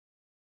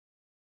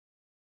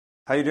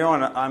How you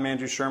doing? I'm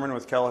Andrew Sherman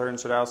with Kelleher and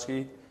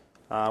Sadowski.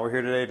 We're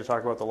here today to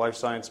talk about the life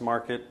science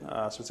market,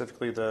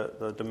 specifically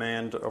the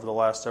demand over the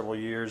last several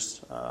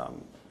years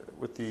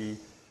with the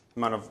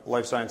amount of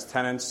life science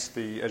tenants,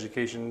 the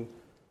education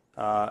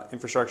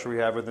infrastructure we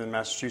have within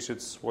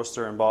Massachusetts,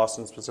 Worcester, and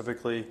Boston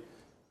specifically.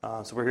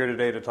 So we're here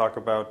today to talk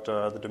about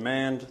the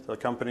demand, the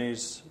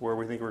companies, where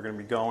we think we're going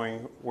to be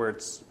going, where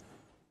it's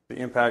the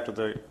impact of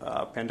the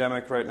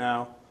pandemic right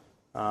now.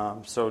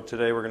 So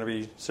today we're going to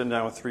be sitting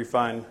down with three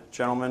fine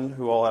gentlemen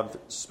who all have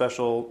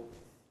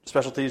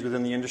specialties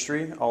within the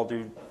industry, all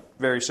do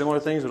very similar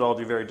things, but all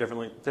do very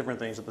different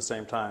things at the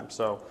same time.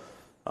 So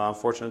I'm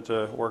fortunate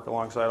to work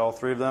alongside all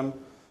three of them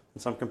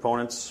in some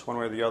components, one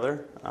way or the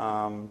other.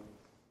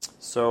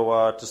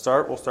 So to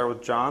start, we'll start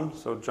with John.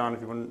 So John,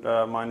 if you wouldn't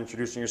mind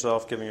introducing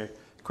yourself, giving a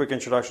quick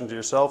introduction to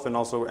yourself and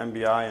also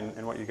MBI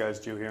and what you guys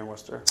do here in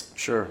Worcester.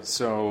 Sure.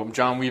 So I'm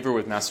John Weaver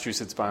with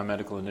Massachusetts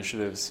Biomedical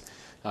Initiatives.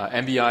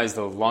 MBI is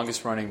the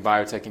longest-running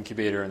biotech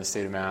incubator in the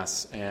state of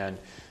Mass, and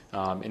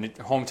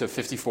home to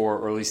 54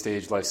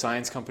 early-stage life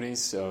science companies.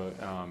 So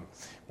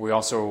we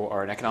also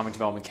are an economic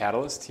development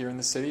catalyst here in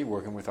the city,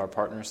 working with our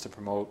partners to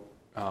promote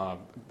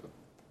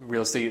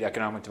real estate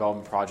economic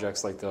development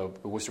projects like the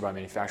Worcester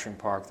Biomanufacturing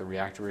Park, the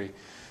Reactory,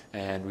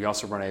 and we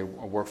also run a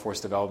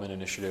workforce development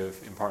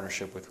initiative in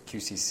partnership with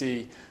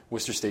QCC,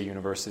 Worcester State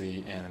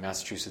University, and the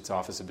Massachusetts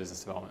Office of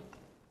Business Development.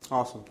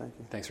 Awesome, thank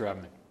you. Thanks for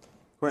having me.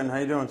 Quentin, how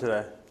you doing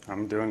today?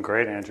 I'm doing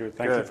great, Andrew.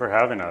 Thank you for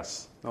having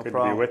us. No Good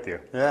problem. to be with you.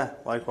 Yeah,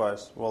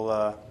 likewise.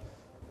 Well,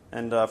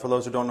 for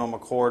those who don't know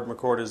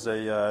McCord is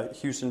a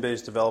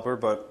Houston-based developer,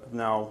 but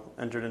now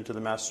entered into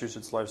the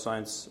Massachusetts life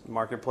science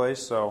marketplace.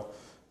 So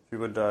if you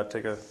would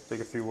take a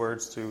few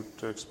words to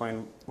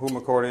explain who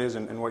McCord is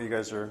and what you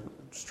guys are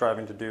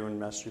striving to do in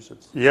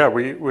Massachusetts. Yeah,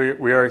 we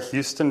are a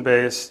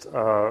Houston-based,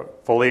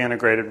 fully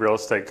integrated real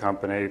estate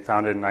company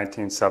founded in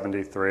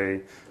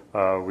 1973.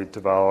 We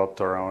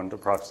developed or owned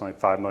approximately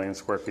 5 million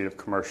square feet of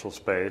commercial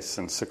space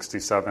and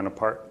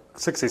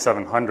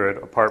 6,700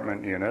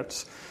 apartment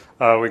units.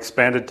 We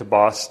expanded to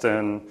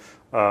Boston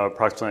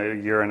approximately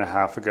a year and a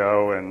half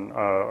ago and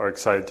are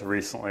excited to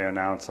recently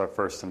announce our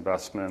first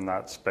investment in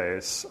that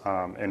space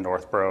in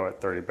Northborough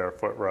at 30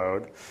 Barefoot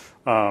Road.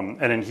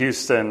 And in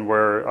Houston,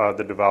 we're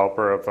the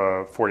developer of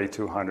a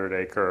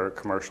 4,200-acre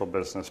commercial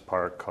business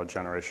park called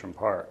Generation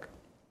Park.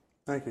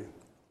 Thank you.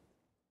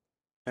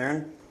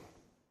 Aaron?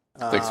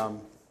 Thanks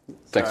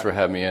for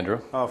having me, Andrew.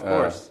 Oh, of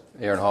course.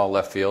 Aaron Hall,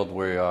 Left Field.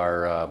 We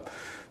are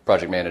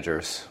project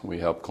managers. We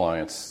help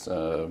clients,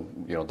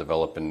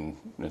 develop and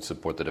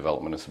support the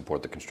development and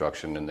support the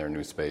construction in their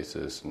new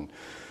spaces and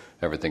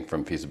everything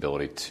from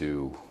feasibility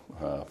to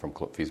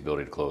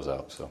feasibility to close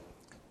out. So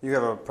you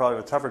have probably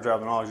a tougher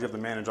job than all. You have to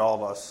manage all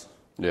of us.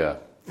 Yeah,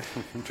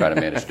 try to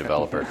manage a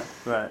developer.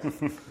 Right.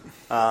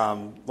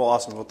 Well,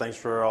 awesome. Well, thanks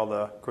for all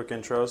the quick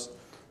intros.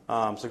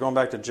 So going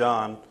back to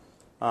John.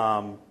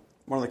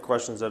 One of the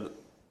questions that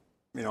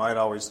I'd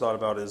always thought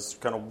about is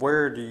kind of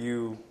if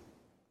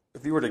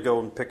you were to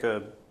go and pick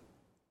a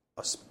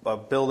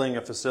building,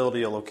 a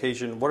facility, a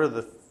location, what are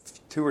the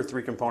 2 or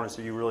 3 components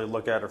that you really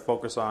look at or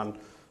focus on,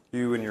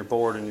 you and your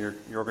board and your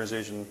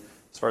organization,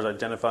 as far as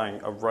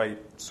identifying a right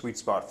sweet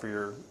spot for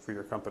your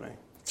company?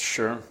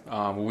 Sure.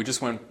 We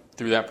just went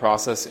through that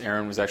process.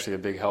 Aaron was actually a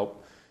big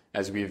help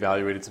as we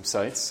evaluated some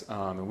sites,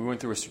 and we went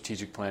through a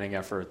strategic planning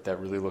effort that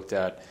really looked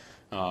at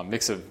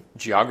mix of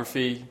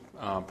geography,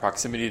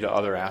 proximity to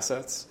other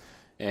assets,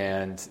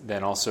 and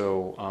then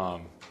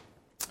also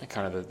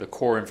kind of the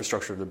core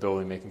infrastructure of the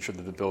building, making sure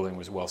that the building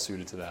was well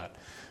suited to that.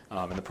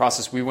 In the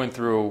process we went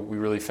through, we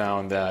really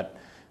found that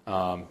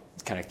kind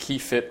of key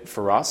fit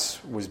for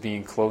us was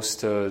being close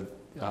to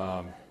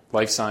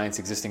life science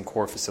existing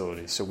core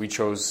facilities. So we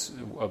chose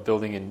a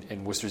building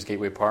in Worcester's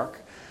Gateway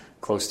Park,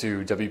 close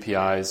to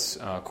WPI's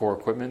core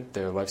equipment,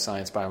 their life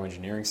science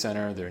bioengineering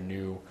center, their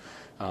new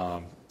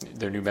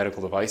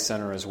medical device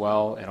center as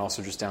well, and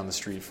also just down the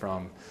street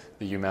from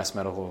the UMass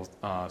Medical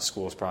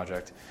Schools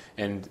project.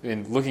 And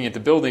in looking at the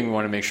building, we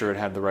want to make sure it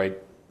had the right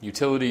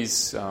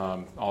utilities,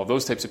 all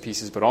those types of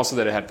pieces, but also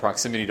that it had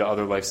proximity to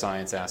other life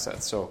science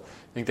assets. So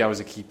I think that was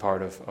a key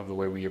part of the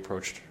way we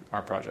approached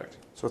our project.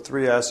 So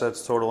 3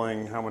 assets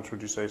totaling, how much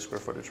would you say square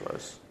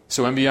footage-wise?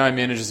 So MBI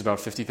manages about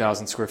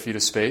 50,000 square feet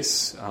of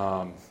space,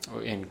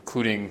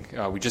 including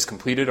we just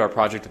completed our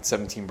project at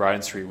 17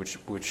 Bryden Street,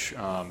 which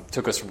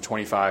took us from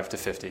 25 to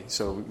 50.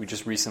 So we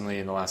just recently,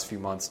 in the last few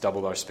months,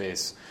 doubled our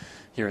space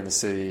here in the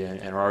city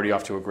and are already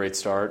off to a great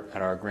start.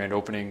 At our grand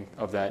opening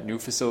of that new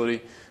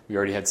facility, we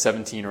already had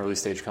 17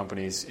 early-stage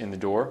companies in the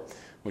door,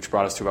 which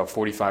brought us to about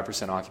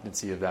 45%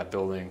 occupancy of that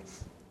building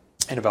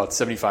and about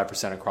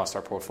 75% across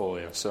our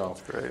portfolio. So,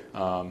 that's great.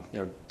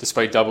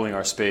 Despite doubling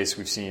our space,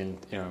 we've seen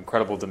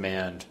incredible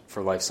demand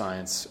for life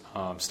science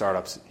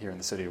startups here in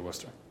the city of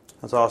Worcester.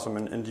 That's awesome.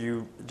 And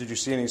did you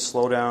see any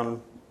slowdown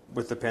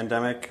with the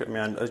pandemic? I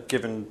mean,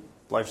 given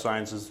life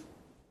sciences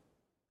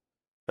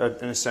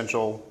an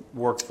essential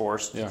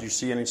workforce. Yeah. Did you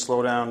see any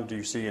slowdown? Do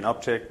you see an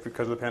uptick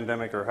because of the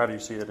pandemic, or how do you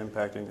see it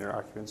impacting your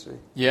occupancy?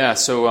 Yeah,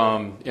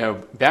 so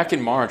back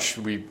in March,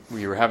 we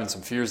were having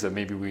some fears that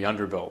maybe we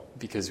underbuilt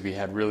because we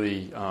had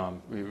really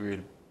we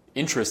had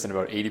interest in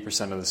about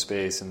 80% of the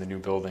space in the new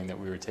building that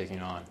we were taking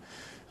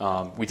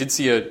on. We did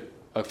see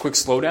a quick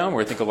slowdown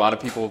where I think a lot of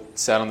people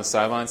sat on the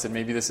sidelines and said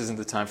maybe this isn't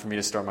the time for me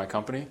to start my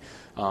company,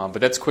 but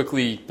that's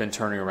quickly been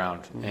turning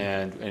around,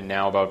 and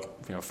now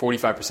about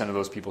 45% of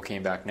those people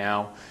came back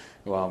now.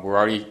 We're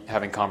already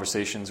having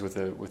conversations with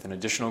an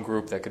additional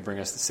group that could bring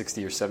us to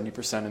 60 or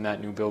 70% in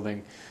that new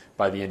building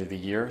by the end of the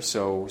year.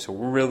 So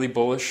we're really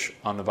bullish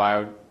on the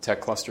biotech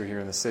cluster here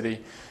in the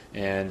city,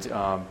 and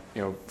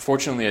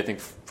fortunately, I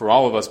think for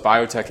all of us,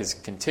 biotech has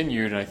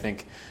continued, and I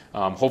think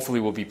hopefully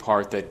will be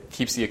part that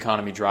keeps the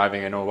economy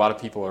driving. I know a lot of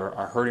people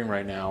are hurting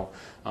right now,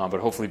 but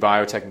hopefully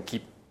biotech can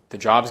keep the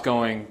jobs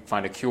going,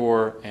 find a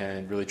cure,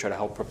 and really try to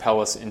help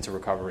propel us into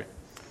recovery.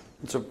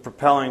 So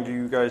propelling, do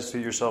you guys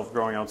see yourself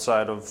growing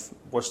outside of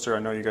Worcester? I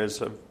know you guys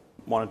have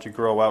wanted to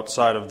grow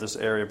outside of this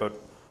area, but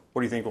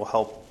what do you think will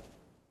help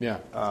be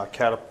a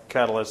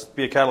catalyst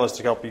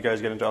to help you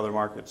guys get into other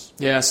markets?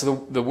 Yeah,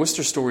 so the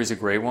Worcester story is a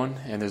great one,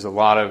 and there's a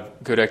lot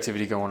of good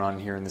activity going on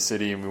here in the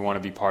city, and we want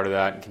to be part of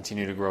that and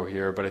continue to grow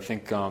here. But I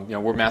think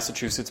we're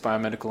Massachusetts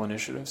Biomedical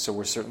Initiative, so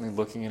we're certainly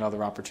looking at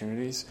other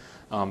opportunities,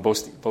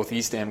 both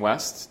east and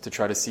west, to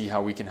try to see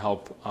how we can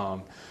help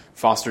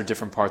foster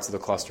different parts of the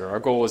cluster.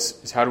 Our goal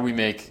is how do we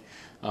make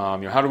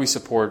how do we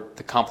support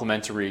the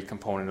complementary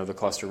component of the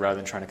cluster rather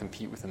than trying to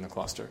compete within the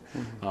cluster?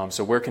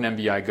 So where can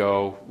MBI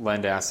go,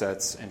 lend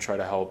assets, and try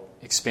to help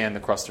expand the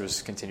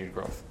cluster's continued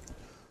growth?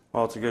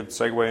 Well, it's a good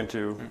segue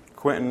into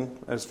Quentin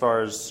as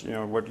far as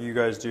what you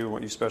guys do,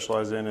 what you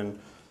specialize in, and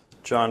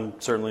John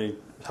certainly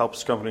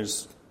helps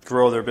companies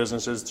grow their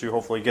businesses to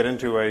hopefully get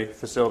into a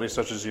facility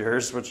such as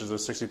yours, which is a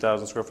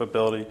 60,000 square foot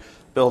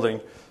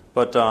building.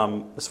 But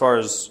as far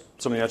as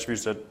some of the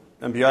attributes that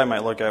MBI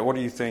might look at, what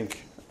do you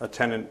think a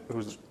tenant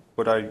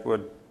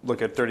would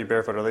look at 30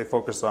 Barefoot? Are they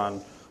focused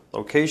on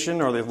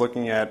location, or are they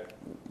looking at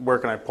where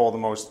can I pull the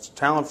most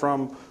talent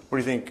from? What do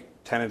you think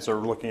tenants are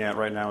looking at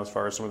right now as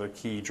far as some of the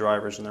key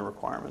drivers and their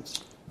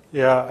requirements?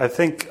 Yeah, I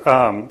think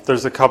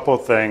there's a couple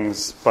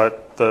things,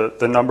 but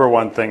the number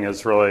one thing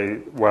is really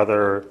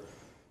whether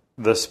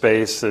the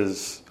space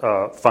is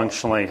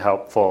functionally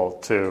helpful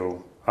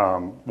to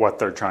what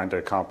they're trying to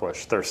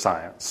accomplish, their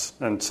science.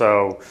 And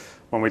so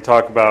when we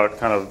talk about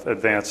kind of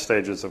advanced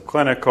stages of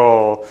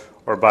clinical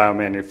or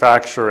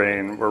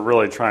biomanufacturing, we're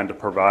really trying to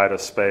provide a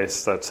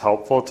space that's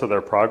helpful to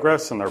their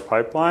progress and their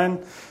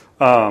pipeline.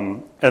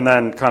 And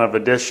then kind of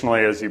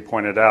additionally, as you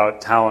pointed out,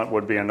 talent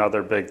would be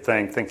another big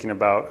thing, thinking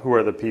about who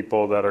are the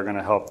people that are going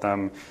to help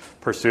them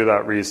pursue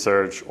that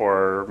research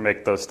or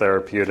make those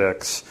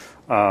therapeutics.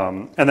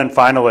 And then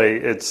finally,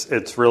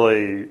 it's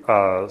really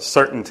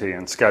certainty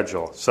and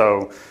schedule.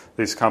 So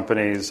these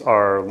companies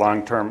are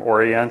long-term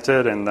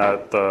oriented in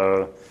that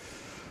the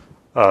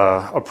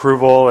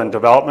approval and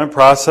development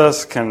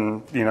process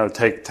can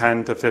take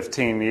 10 to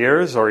 15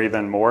 years or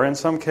even more in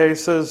some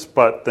cases,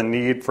 but the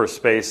need for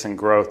space and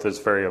growth is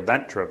very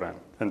event-driven.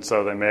 And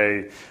so they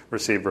may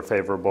receive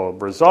favorable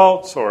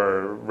results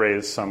or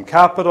raise some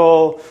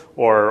capital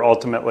or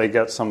ultimately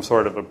get some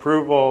sort of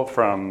approval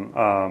from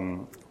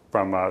the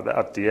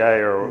FDA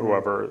or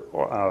whoever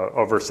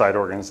oversight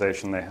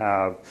organization they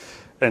have.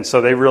 And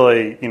so they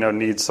really,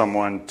 need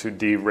someone to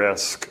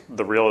de-risk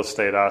the real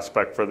estate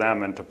aspect for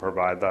them and to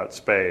provide that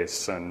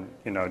space. And,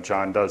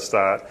 John does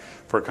that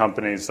for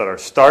companies that are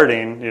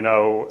starting,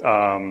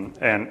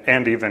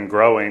 and even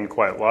growing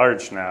quite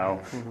large now.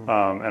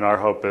 And our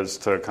hope is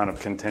to kind of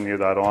continue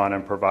that on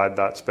and provide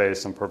that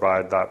space and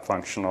provide that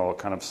functional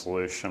kind of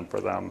solution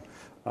for them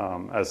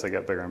as they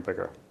get bigger and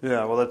bigger.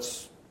 Yeah, well,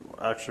 that's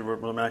actually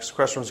what my next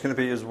question was going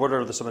to be is what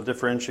are some of the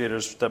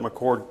differentiators that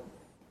McCord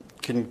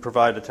can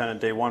provide a tenant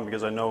day one,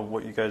 because I know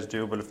what you guys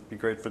do, but it'd be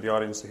great for the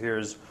audience to hear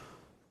is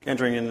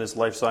entering in this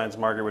life science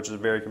market, which is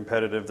very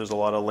competitive. There's a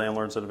lot of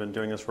landlords that have been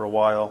doing this for a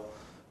while.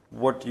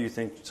 What do you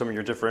think some of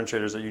your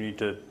differentiators that you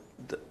need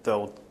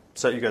that'll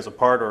set you guys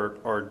apart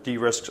or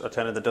de-risk a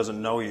tenant that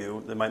doesn't know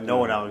you, that might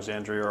know an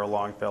Alexandria or a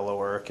Longfellow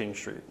or a King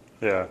Street?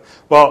 Yeah.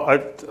 Well,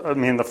 I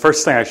mean, the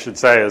first thing I should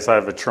say is I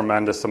have a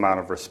tremendous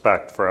amount of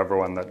respect for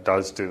everyone that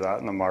does do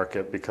that in the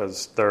market,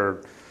 because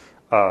they're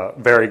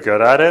very good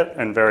at it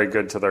and very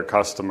good to their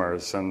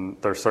customers, and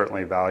they're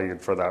certainly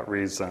valued for that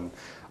reason.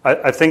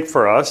 I think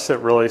for us, it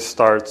really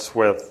starts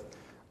with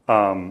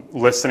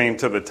listening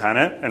to the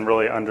tenant and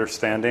really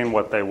understanding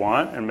what they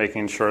want and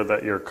making sure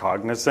that you're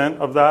cognizant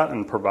of that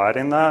and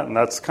providing that. And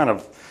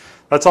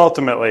that's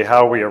ultimately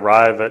how we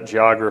arrive at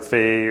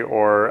geography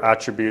or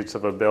attributes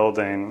of a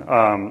building,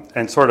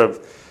 and sort of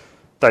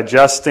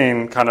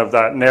digesting kind of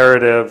that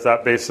narrative,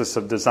 that basis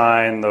of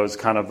design, those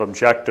kind of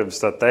objectives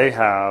that they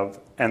have,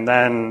 and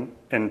then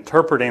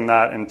interpreting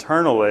that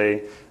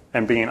internally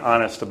and being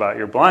honest about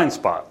your blind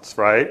spots,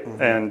 right?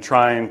 And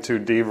trying to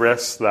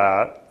de-risk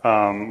that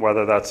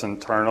whether that's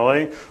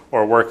internally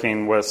or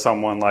working with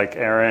someone like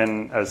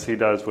Aaron, as he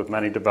does with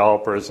many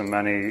developers and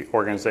many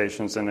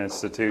organizations and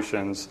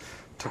institutions,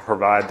 to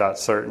provide that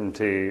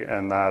certainty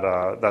and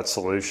that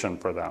solution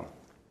for them.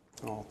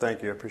 Oh,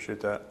 thank you. I appreciate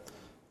that.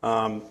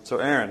 So,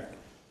 Aaron,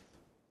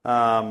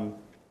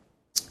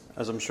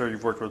 as I'm sure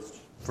you've worked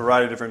with a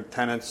variety of different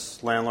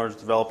tenants, landlords,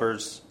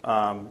 developers,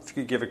 if you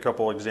could give a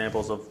couple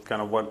examples of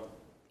kind of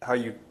how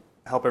you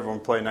help everyone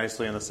play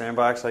nicely in the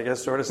sandbox, I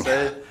guess, sort of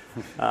say.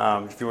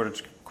 If you were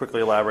to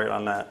quickly elaborate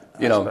on that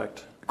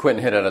aspect.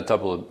 Quentin hit on a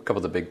couple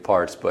of the big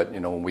parts, but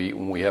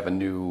when we have a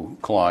new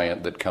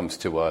client that comes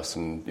to us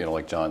and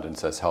like John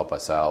says, help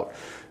us out.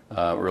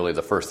 Really,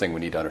 the first thing we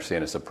need to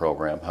understand is the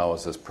program. How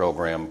is this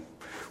program?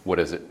 What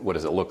does it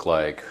look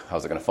like?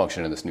 How's it going to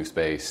function in this new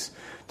space?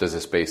 Does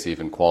this space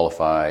even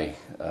qualify?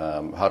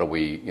 How do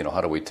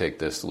we take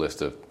this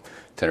list of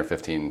 10 or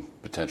 15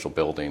 potential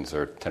buildings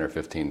or 10 or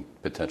 15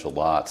 potential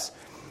lots?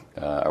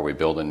 Are we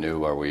building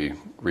new? Are we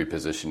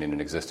repositioning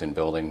an existing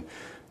building?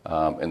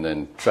 And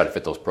then try to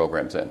fit those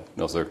programs in.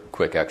 Those are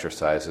quick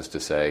exercises to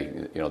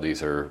say,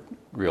 these are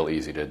real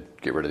easy to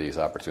get rid of these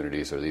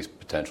opportunities or these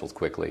potentials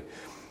quickly.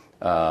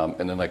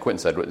 And then, like Quentin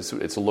said,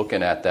 it's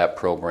looking at that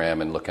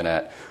program and looking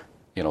at,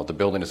 the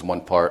building is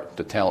one part,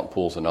 the talent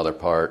pool is another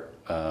part,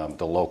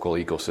 the local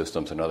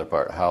ecosystem's another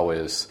part. How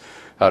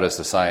does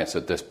the science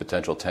that this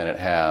potential tenant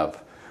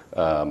have?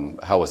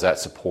 How is that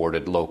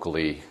supported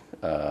locally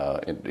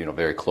in a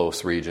very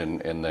close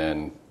region? And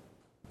then,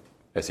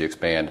 as you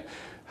expand,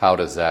 how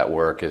does that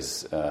work?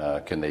 Is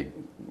the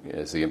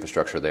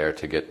infrastructure there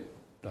to get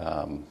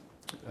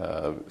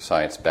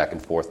science back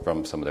and forth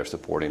from some of their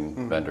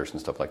supporting vendors and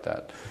stuff like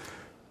that?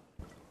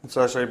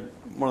 So actually,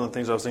 one of the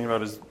things I was thinking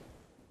about is,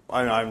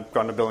 I've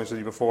gone to buildings with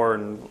you before,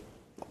 and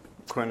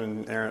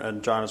Quentin, Aaron,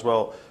 and John as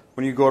well.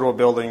 When you go to a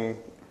building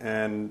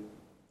and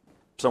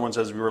someone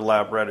says we were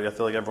lab ready, I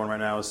feel like everyone right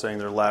now is saying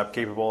they're lab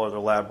capable or they're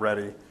lab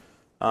ready.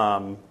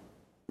 I'm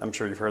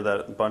sure you've heard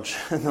that a bunch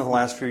in the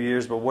last few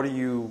years, but what do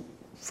you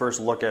first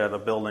look at a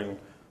building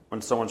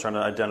when someone's trying to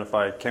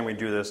identify, can we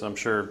do this? And I'm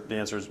sure the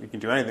answer is we can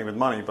do anything with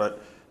money,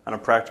 but on a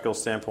practical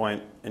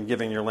standpoint, and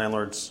giving your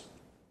landlords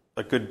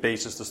a good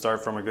basis to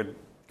start from, a good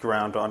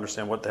ground to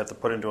understand what they have to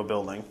put into a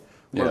building,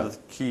 what are the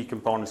key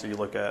components that you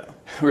look at?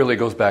 It really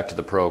goes back to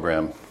the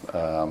program,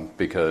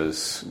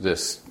 because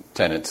this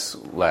tenant's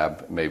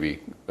lab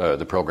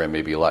the program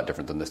may be a lot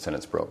different than this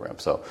tenant's program.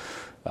 So,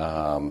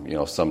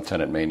 some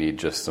tenant may need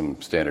just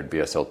some standard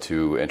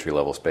BSL2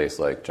 entry-level space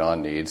like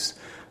John needs,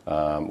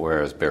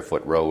 whereas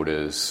Barefoot Road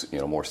is,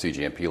 more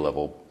CGMP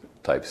level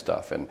type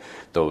stuff, and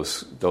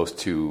those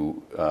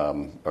two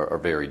are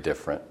very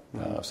different.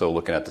 So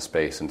looking at the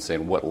space and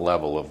saying, what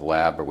level of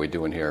lab are we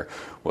doing here?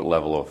 What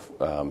level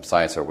of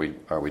science are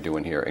we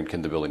doing here? And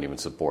can the building even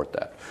support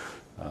that?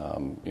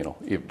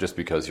 Just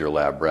because you're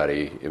lab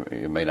ready,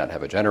 you may not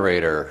have a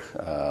generator.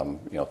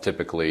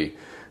 Typically,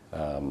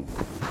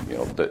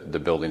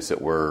 the buildings that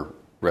we're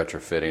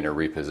retrofitting or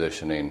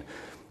repositioning,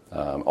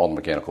 all the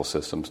mechanical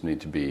systems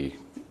need to be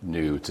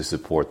new to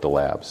support the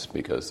labs,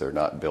 because they're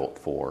not built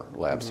for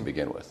labs to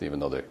begin with, even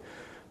though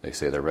they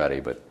say they're ready.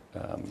 But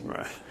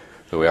right.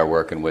 So we are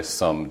working with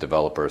some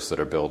developers that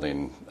are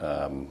building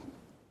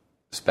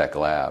spec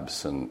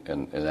labs, and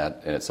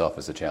that in itself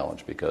is a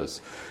challenge,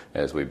 because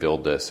as we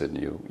build this and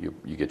you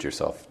get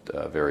yourself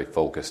very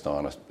focused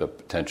on a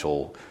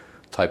potential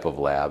type of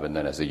lab, and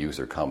then as a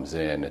user comes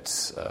in,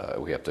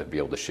 we have to be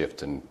able to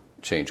shift and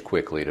change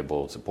quickly to be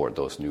able to support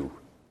those new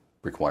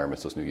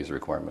requirements, those new user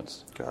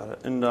requirements. Got it.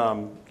 And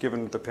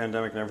given the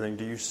pandemic and everything,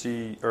 do you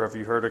see, or have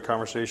you heard a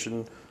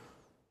conversation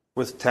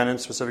with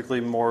tenants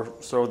specifically more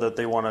so that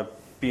they want to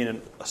be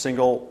in a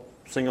single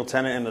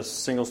tenant in a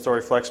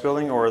single-story flex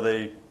building, or are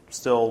they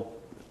still,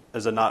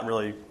 is it not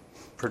really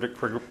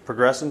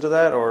progress into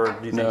that, or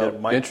do you think that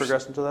it might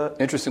progress into that?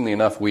 Interestingly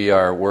enough, we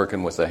are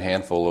working with a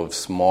handful of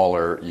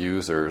smaller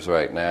users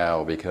right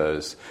now,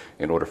 because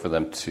in order for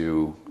them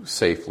to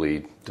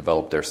safely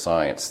develop their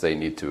science, they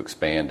need to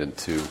expand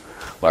into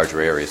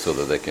larger areas so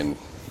that they can,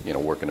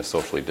 work in a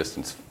socially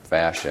distanced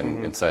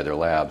fashion inside their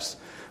labs.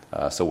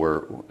 So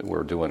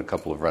we're doing a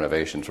couple of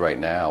renovations right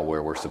now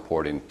where we're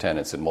supporting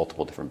tenants in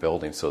multiple different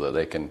buildings so that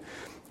they can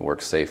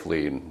work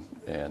safely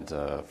and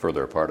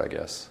further apart, I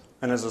guess.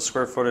 And has the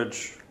square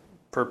footage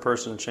per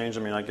person changed?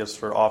 I mean, I guess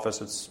for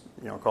office it's,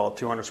 call it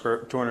 200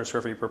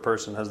 square feet per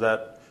person. Has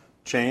that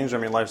changed? I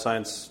mean, life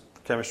science,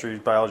 chemistry,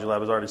 biology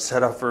lab is already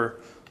set up for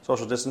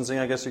social distancing,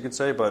 I guess you could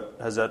say, but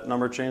has that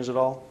number changed at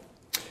all?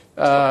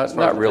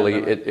 Not really.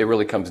 It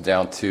really comes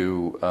down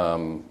to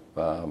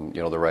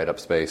the write-up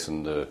space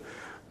and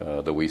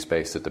the we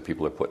space that the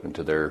people are putting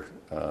into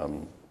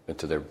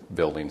their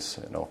buildings.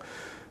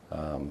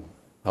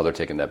 How they're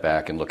taking that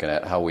back and looking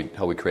at how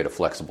we create a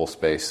flexible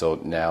space. So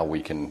now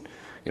we can,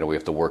 we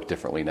have to work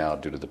differently now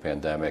due to the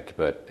pandemic.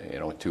 But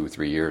 2 or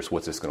 3 years,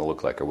 what's this going to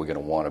look like? Are we going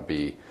to want to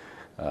be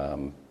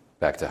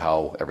back to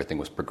how everything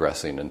was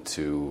progressing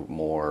into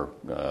more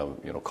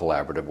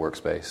collaborative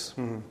workspace?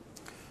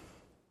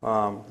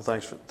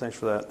 Thanks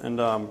for that. And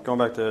going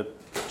back to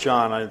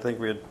John, I think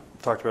we had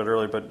talked about it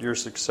earlier, but your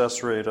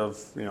success rate of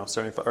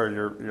 75, or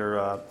your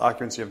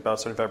occupancy of about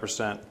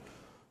 75%.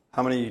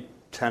 How many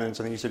tenants?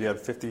 I think you said you had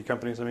 50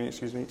 companies.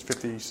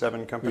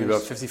 57 companies. We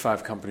have about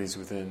 55 companies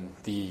within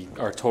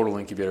our total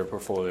incubator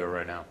portfolio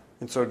right now.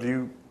 And so, do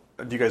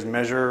you guys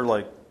measure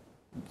like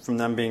from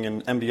them being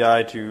an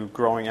MBI to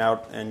growing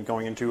out and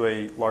going into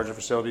a larger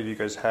facility? Do you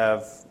guys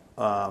have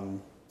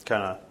kind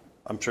of?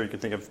 I'm sure you can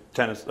think of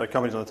tenants,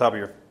 companies on the top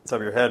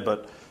of your head,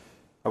 but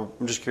I'm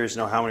just curious to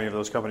know how many of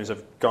those companies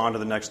have gone to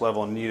the next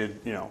level and needed,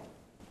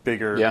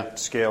 bigger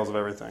scales of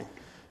everything.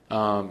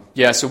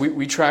 So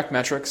we track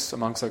metrics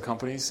amongst our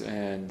companies,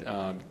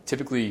 and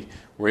typically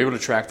we're able to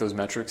track those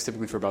metrics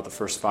typically for about the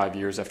first 5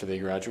 years after they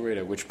graduate,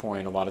 at which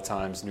point a lot of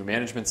times new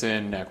management's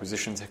in,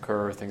 acquisitions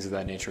occur, things of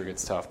that nature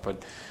gets tough.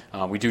 But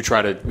we do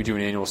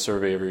an annual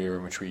survey every year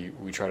in which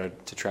we try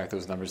to track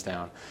those numbers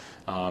down.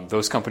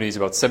 Those companies,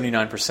 about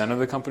 79% of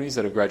the companies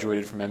that have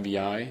graduated from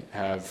MBI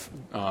have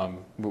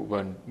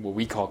what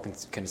we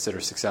consider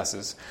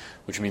successes,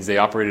 which means they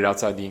operated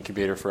outside the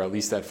incubator for at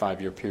least that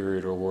 5-year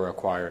period or were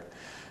acquired.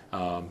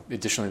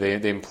 Additionally,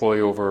 they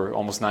employ over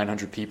almost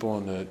 900 people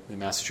in the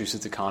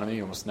Massachusetts economy.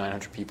 Almost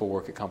 900 people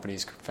work at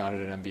companies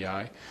founded at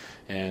MBI.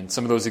 And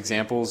some of those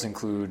examples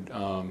include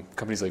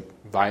companies like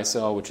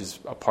BioTech, which is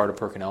a part of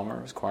PerkinElmer,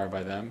 it was acquired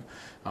by them.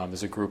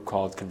 There's a group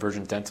called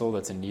Convergent Dental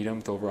that's in Needham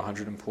with over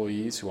 100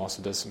 employees who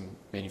also does some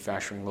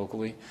manufacturing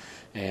locally.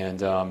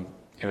 And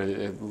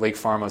Lake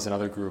Pharma is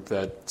another group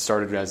that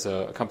started as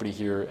a company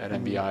here at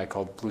MBI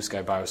called Blue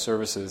Sky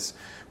Bioservices,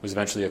 was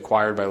eventually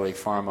acquired by Lake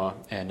Pharma,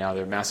 and now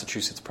their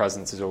Massachusetts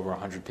presence is over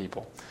 100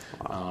 people.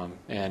 Wow.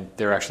 And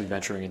they're actually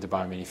venturing into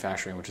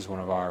biomanufacturing, which is one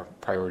of our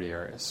priority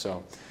areas.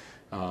 So,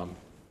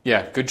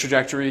 good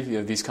trajectory.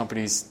 These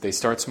companies, they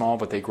start small,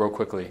 but they grow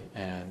quickly,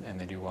 and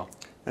they do well.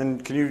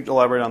 And can you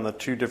elaborate on the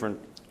two different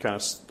kind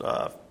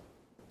of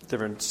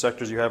different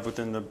sectors you have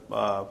within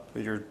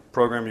your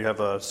program? You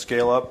have a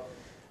scale-up.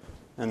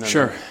 And then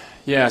sure.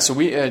 Yeah. So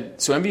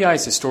MBI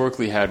has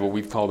historically had what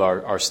we've called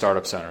our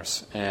startup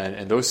centers,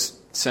 and those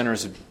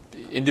centers are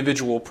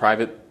individual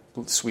private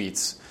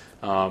suites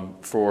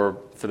for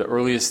the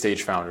earliest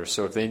stage founders.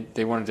 So if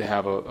they wanted to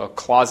have a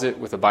closet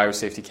with a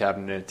biosafety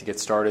cabinet to get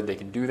started, they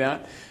can do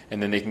that,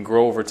 and then they can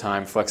grow over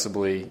time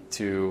flexibly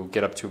to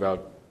get up to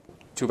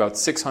about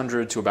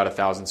 600 to about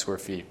 1,000 square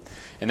feet.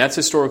 And that's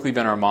historically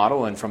been our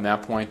model, and from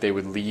that point they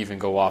would leave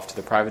and go off to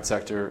the private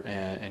sector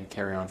and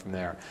carry on from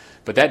there.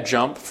 But that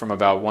jump from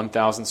about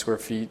 1,000 square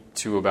feet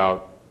to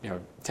about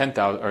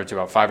 10,000 or to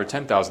about 5,000 or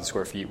 10,000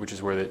 square feet, which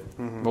is where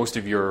most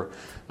of your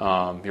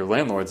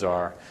landlords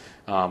are,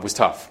 was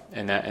tough,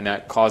 and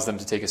that caused them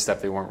to take a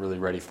step they weren't really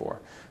ready for.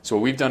 So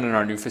what we've done in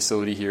our new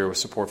facility here with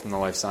support from the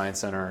Life Science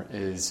Center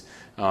is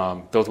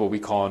built what we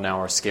call now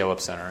our scale-up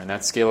center, and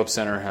that scale-up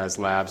center has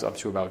labs up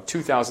to about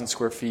 2,000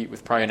 square feet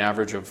with probably an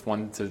average of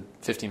 1 to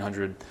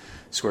 1,500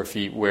 square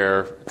feet,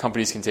 where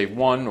companies can take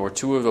 1 or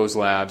 2 of those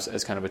labs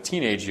as kind of a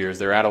teenage years,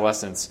 their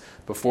adolescence,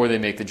 before they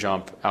make the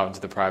jump out into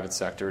the private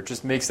sector. It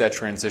just makes that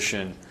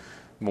transition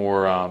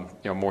more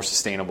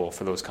sustainable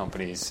for those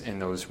companies in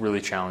those really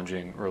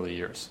challenging early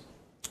years.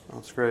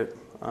 That's great.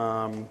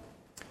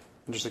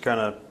 Just to kind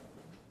of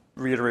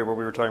reiterate what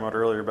we were talking about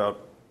earlier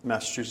about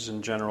Massachusetts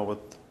in general, with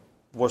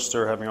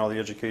Worcester having all the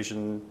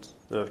education,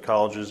 the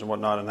colleges and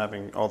whatnot, and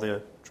having all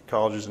the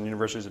colleges and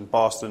universities in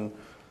Boston,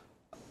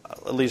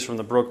 at least from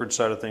the brokerage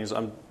side of things,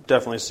 I'm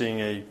definitely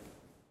seeing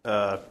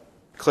a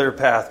clear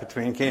path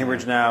between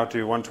Cambridge now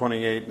to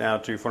 128, now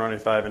to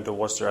 495, into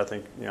Worcester. I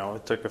think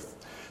it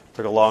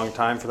took a long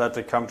time for that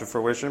to come to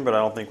fruition, but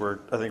I think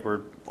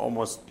we're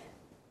almost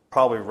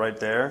probably right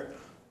there.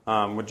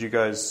 Would you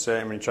guys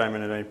say? Chime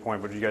in at any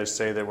point. Would you guys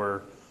say that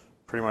we're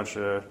pretty much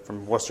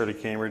from Worcester to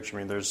Cambridge?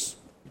 There's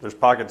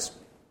pockets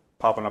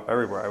popping up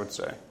everywhere, I would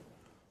say.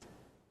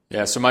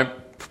 Yeah. So my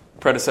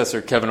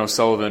predecessor, Kevin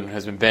O'Sullivan,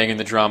 has been banging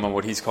the drum on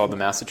what he's called the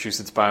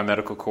Massachusetts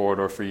Biomedical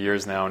Corridor for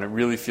years now, and it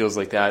really feels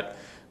like that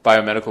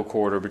biomedical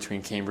corridor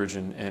between Cambridge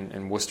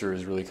and Worcester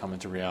is really coming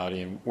to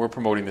reality. And we're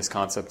promoting this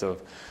concept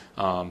of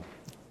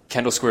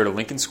Kendall Square to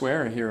Lincoln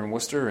Square here in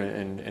Worcester,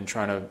 and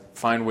trying to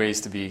find ways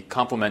to be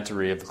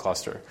complementary of the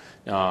cluster.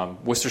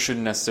 Worcester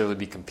shouldn't necessarily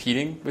be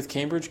competing with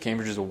Cambridge.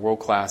 Cambridge is a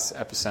world-class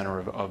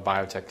epicenter of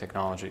biotech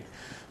technology.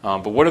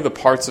 But what are the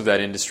parts of that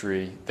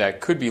industry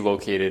that could be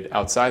located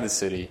outside the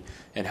city,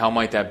 and how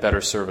might that better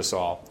serve us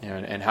all?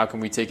 And how can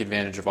we take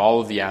advantage of all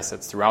of the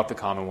assets throughout the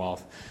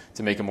Commonwealth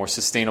to make a more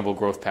sustainable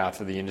growth path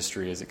for the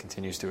industry as it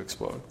continues to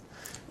explode?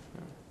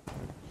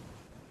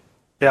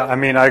 Yeah,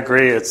 I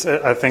agree.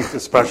 I think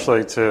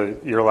especially to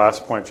your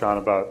last point, John,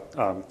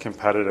 about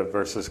competitive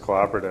versus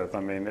collaborative.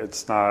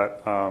 It's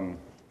not.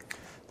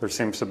 There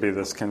seems to be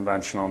this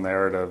conventional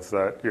narrative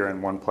that you're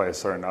in one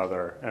place or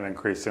another, and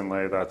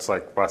increasingly that's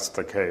less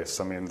the case.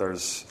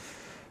 There's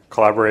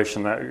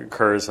collaboration that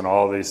occurs in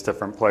all these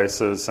different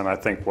places, and I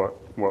think what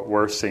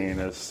we're seeing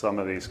is some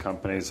of these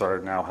companies are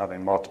now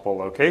having multiple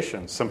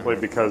locations simply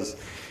because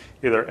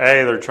either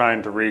A, they're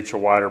trying to reach a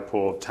wider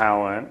pool of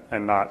talent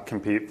and not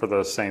compete for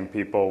those same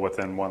people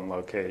within one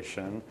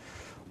location,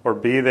 or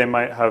B, they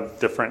might have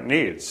different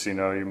needs. You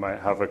might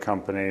have a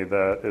company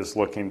that is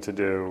looking to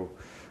do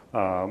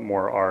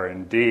more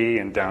R&D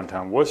in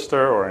downtown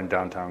Worcester or in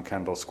downtown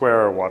Kendall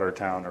Square or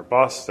Watertown or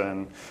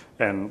Boston,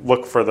 and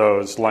look for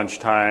those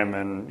lunchtime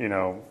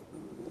and,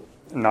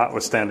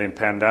 notwithstanding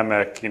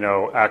pandemic,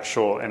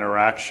 actual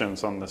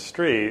interactions on the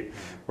street,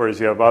 whereas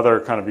you have other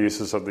kind of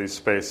uses of these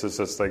spaces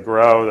as they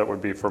grow that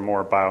would be for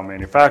more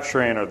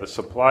biomanufacturing or the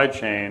supply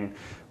chain,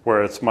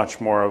 where it's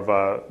much more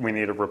of we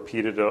need a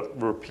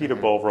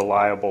repeatable,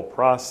 reliable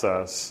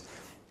process,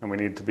 and we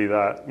need to be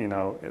that,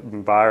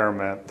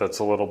 environment that's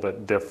a little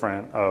bit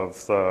different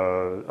of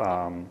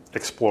the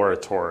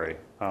exploratory,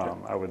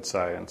 I would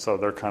say. And so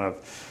they're kind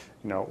of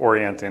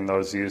orienting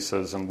those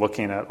uses and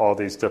looking at all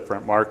these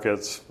different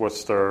markets,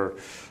 Worcester,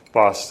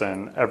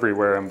 Boston,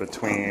 everywhere in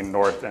between,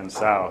 north and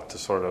south, to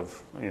sort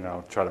of,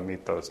 try to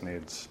meet those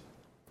needs.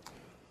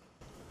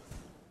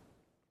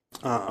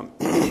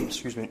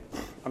 Excuse me.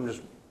 I'm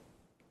just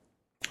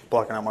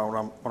blocking out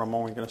what I'm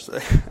only going to say.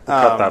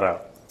 Cut that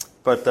out.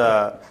 But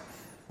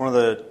one of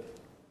the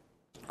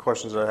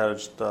questions I had,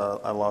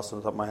 I lost it on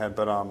the top of my head.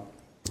 But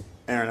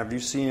Aaron, have you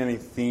seen any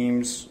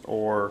themes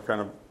or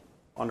kind of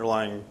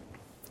underlying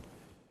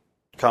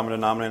common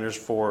denominators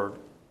for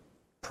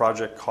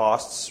project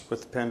costs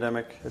with the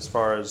pandemic as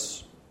far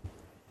as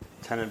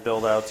tenant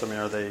build-outs? I mean,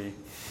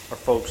 are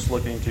folks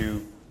looking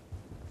to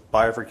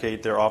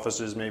bifurcate their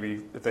offices,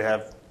 maybe if they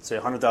have, say,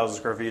 100,000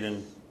 square feet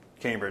in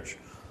Cambridge?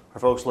 Are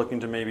folks looking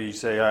to maybe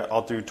say,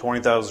 I'll do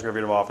 20,000 square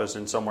feet of office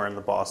in somewhere in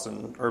the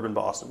urban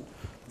Boston,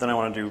 but then I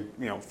want to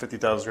do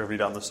 50,000 square feet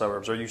out in the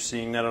suburbs? Are you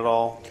seeing that at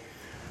all?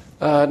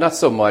 Not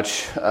so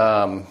much.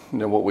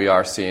 What we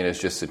are seeing is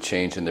just a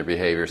change in their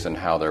behaviors and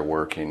how they're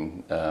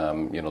working.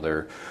 They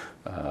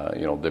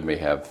may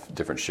have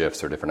different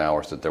shifts or different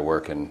hours that they're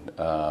working,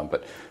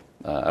 but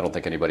I don't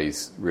think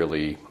anybody's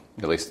really,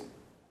 at least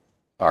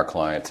our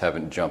clients,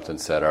 haven't jumped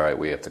and said, all right,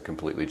 we have to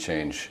completely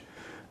change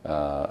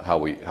how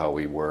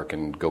we work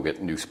and go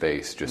get new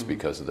space just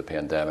because of the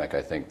pandemic.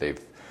 I think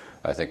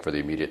for the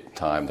immediate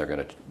time, they're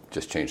going to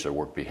just change their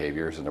work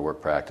behaviors and their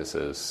work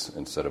practices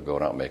instead of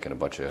going out and making a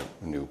bunch of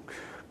new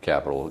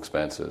capital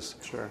expenses.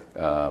 Sure.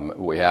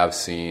 We have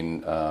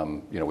seen,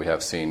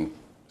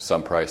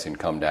 some pricing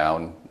come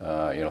down.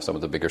 Some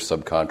of the bigger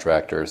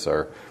subcontractors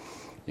are,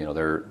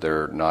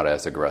 they're not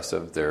as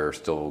aggressive. They're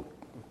still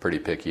pretty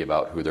picky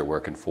about who they're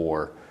working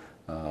for.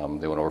 They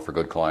want to work for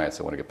good clients.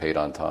 They want to get paid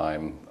on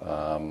time.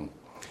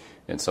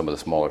 And some of the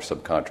smaller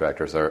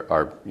subcontractors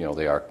are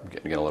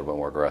getting a little bit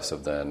more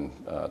aggressive than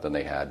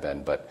they had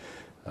been. But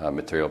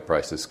material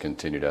prices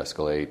continue to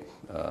escalate.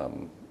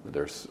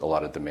 There's a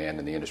lot of demand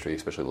in the industry,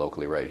 especially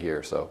locally right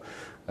here. So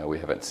we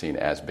haven't seen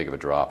as big of a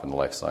drop in the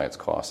life science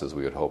costs as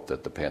we would hope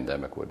that the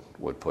pandemic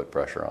would put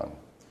pressure on.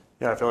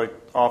 Yeah, I feel like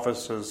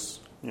office has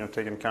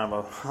taken kind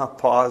of a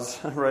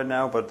pause right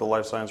now, but the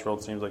life science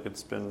world seems like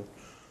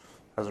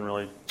hasn't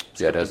really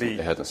skipped a beat.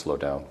 It hasn't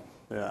slowed down.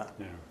 Yeah.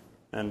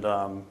 And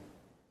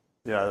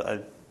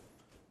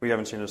we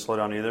haven't seen it slow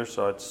down either.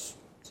 So it's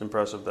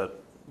impressive that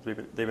they've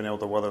been able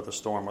to weather the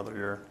storm, whether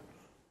you're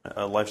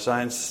a life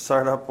science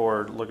startup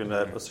or looking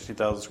at a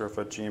 60,000 square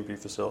foot GMP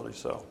facility.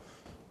 So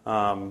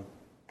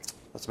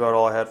that's about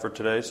all I had for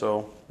today.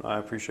 So I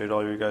appreciate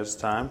all you guys'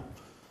 time.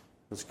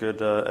 It's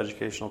good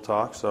educational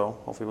talk. So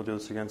hopefully we'll do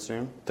this again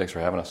soon. Thanks for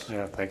having us.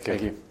 Yeah, thank you.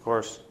 Thank you. Of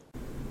course.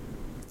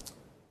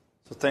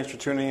 So thanks for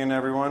tuning in,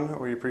 everyone.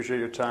 We appreciate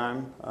your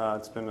time.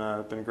 It's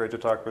been great to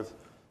talk with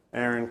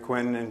Aaron,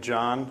 Quentin, and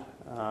John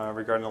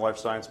regarding the life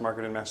science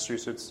market in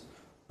Massachusetts.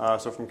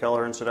 So from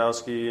Kelleher and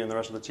Sadowski and the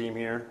rest of the team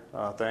here,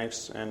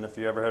 thanks. And if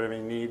you ever have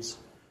any needs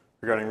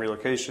regarding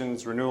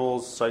relocations,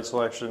 renewals, site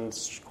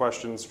selections,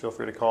 questions, feel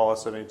free to call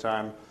us at any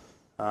time.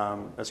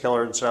 As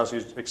Kelleher and Sadowski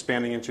is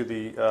expanding into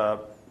the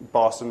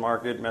Boston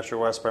market,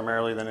 Metro West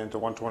primarily, then into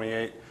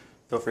 128,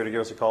 feel free to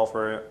give us a call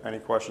for any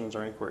questions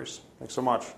or inquiries. Thanks so much.